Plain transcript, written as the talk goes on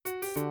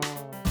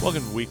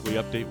Welcome to Weekly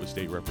Update with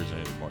State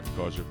Representative Martin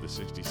Causer of the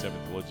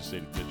 67th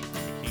Legislative District of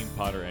McKean,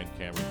 Potter, and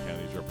Cameron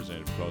Counties.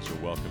 Representative Causer,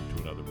 welcome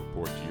to another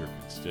report to your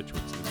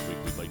constituents. This week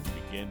we'd like to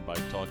begin by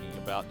talking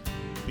about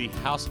the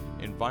House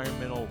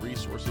Environmental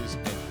Resources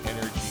and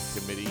Energy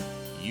Committee.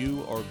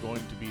 You are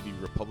going to be the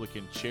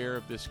Republican chair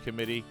of this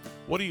committee.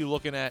 What are you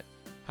looking at?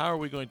 How are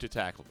we going to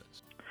tackle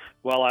this?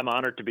 Well, I'm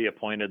honored to be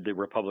appointed the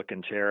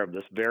Republican chair of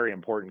this very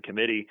important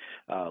committee.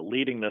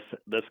 Leading this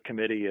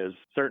committee is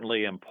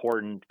certainly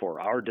important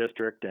for our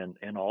district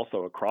and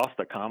also across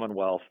the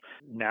Commonwealth.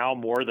 Now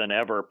more than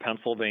ever,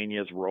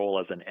 Pennsylvania's role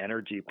as an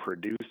energy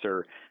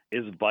producer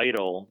is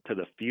vital to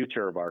the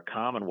future of our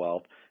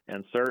Commonwealth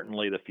and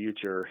certainly the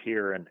future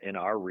here in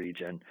our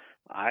region.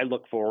 I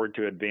look forward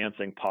to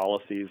advancing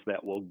policies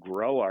that will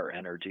grow our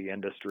energy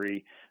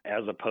industry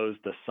as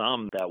opposed to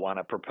some that want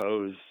to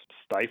propose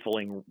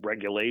stifling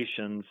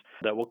regulations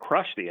that will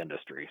crush the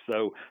industry.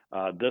 So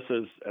this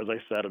is, as I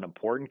said, an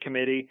important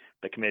committee.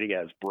 The committee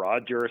has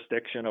broad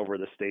jurisdiction over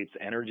the state's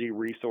energy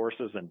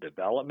resources and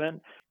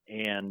development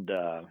and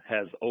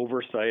has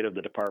oversight of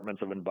the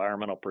Departments of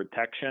Environmental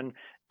Protection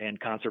and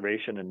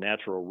Conservation and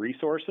Natural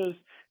Resources.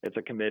 It's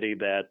a committee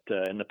that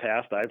in the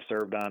past I've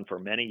served on for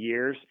many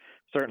years.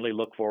 Certainly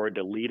look forward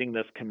to leading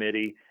this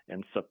committee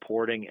and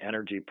supporting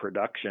energy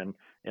production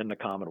in the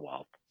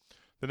Commonwealth.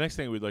 The next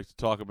thing we'd like to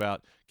talk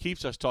about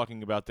keeps us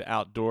talking about the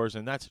outdoors,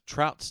 and that's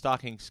trout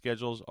stocking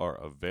schedules are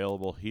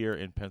available here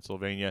in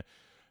Pennsylvania.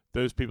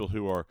 Those people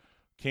who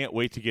can't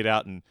wait to get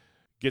out and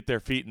get their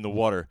feet in the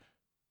water.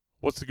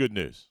 What's the good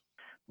news?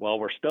 Well,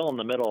 we're still in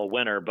the middle of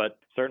winter, but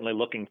certainly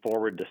looking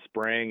forward to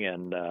spring.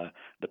 And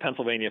the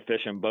Pennsylvania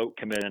Fish and Boat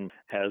Commission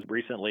has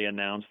recently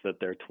announced that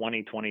their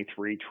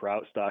 2023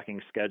 trout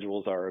stocking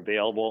schedules are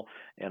available.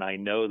 And I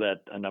know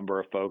that a number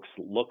of folks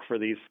look for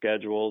these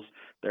schedules.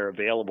 They're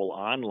available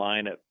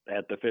online at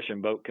the Fish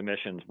and Boat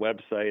Commission's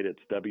website.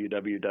 It's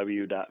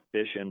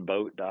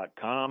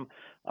www.fishandboat.com.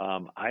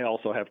 I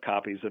also have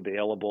copies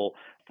available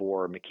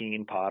for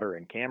McKean, Potter,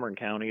 and Cameron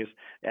counties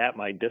at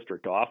my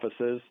district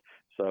offices.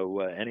 So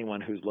anyone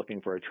who's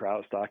looking for a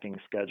trout stocking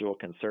schedule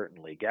can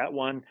certainly get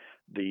one.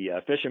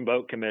 The Fish and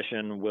Boat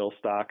Commission will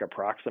stock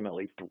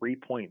approximately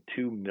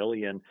 3.2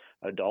 million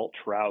adult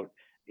trout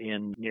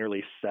in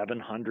nearly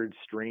 700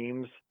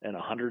 streams and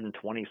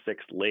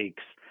 126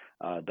 lakes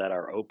that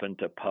are open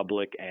to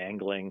public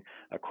angling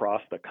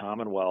across the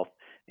Commonwealth.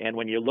 And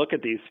when you look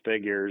at these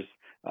figures,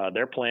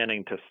 they're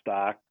planning to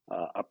stock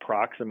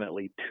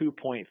approximately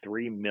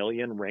 2.3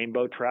 million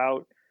rainbow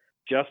trout,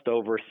 just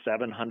over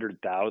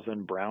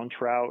 700,000 brown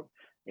trout,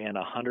 and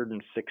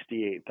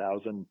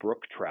 168,000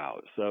 brook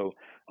trout. So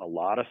a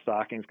lot of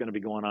stocking is going to be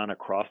going on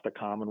across the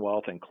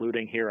Commonwealth,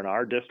 including here in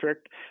our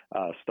district.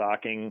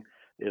 Stocking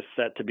is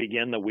set to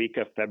begin the week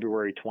of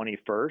February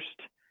 21st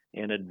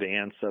in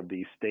advance of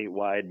the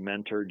statewide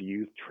Mentored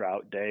Youth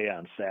Trout Day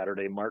on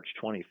Saturday, March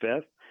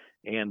 25th.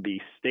 And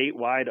the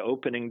statewide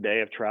opening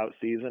day of trout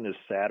season is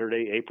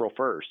Saturday, April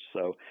 1st.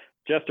 So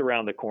just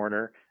around the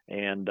corner.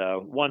 And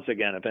once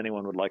again, if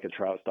anyone would like a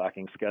trout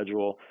stocking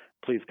schedule,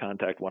 please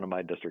contact one of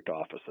my district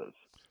offices.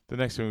 The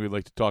next thing we'd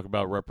like to talk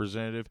about,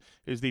 Representative,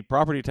 is the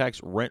property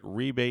tax rent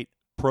rebate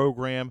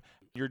program.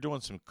 You're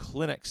doing some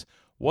clinics.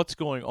 What's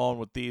going on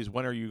with these?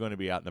 When are you going to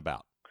be out and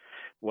about?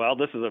 Well,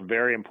 this is a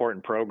very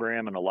important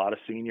program, and a lot of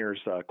seniors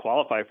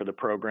qualify for the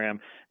program,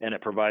 and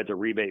it provides a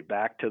rebate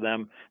back to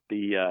them.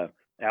 The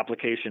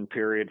application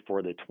period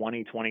for the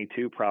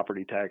 2022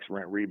 property tax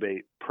rent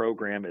rebate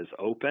program is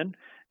open.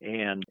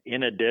 And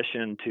in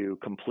addition to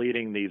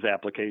completing these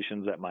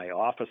applications at my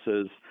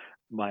offices,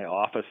 my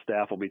office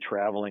staff will be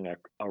traveling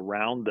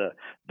around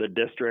the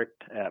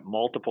district at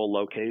multiple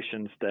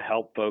locations to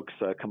help folks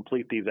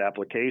complete these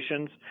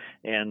applications.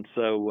 And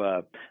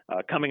so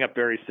coming up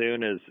very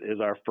soon is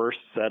our first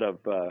set of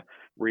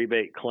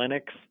rebate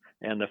clinics.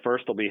 And the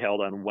first will be held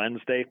on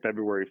Wednesday,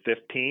 February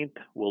 15th.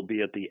 We'll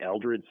be at the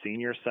Eldred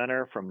Senior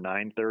Center from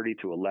 9:30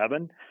 to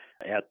 11,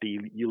 at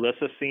the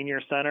Ulysses Senior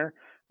Center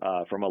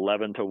from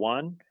 11 to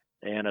 1,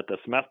 and at the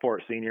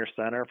Smethport Senior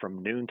Center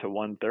from noon to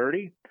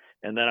 1:30.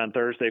 And then on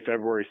Thursday,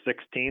 February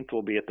 16th,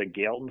 we'll be at the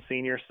Galton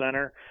Senior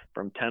Center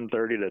from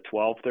 10:30 to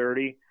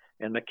 12:30,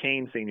 and the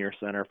Kane Senior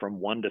Center from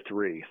 1 to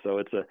 3. So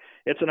it's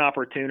an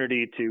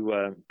opportunity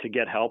to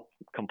get help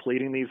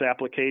completing these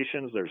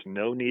applications. There's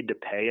no need to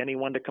pay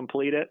anyone to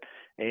complete it,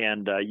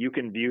 and you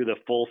can view the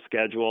full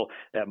schedule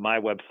at my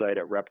website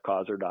at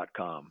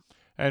repcauser.com.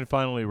 And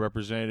finally,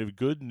 Representative,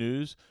 good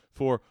news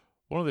for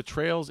one of the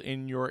trails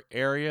in your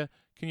area.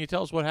 Can you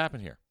tell us what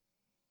happened here?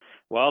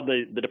 Well,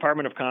 the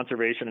Department of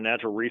Conservation and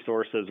Natural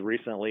Resources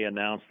recently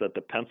announced that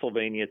the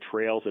Pennsylvania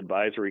Trails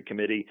Advisory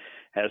Committee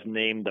has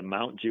named the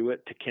Mount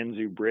Jewett to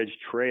Kinzua Bridge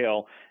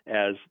Trail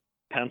as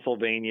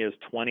Pennsylvania's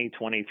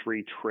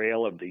 2023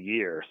 Trail of the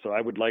Year. So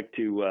I would like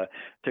to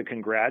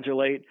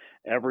congratulate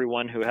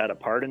everyone who had a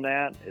part in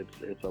that.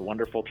 It's a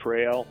wonderful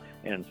trail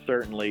and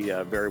certainly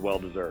very well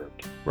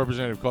deserved.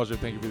 Representative Causer,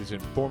 thank you for this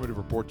informative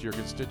report to your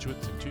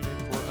constituents, and tune in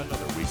for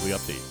another weekly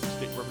update.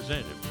 State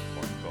Representative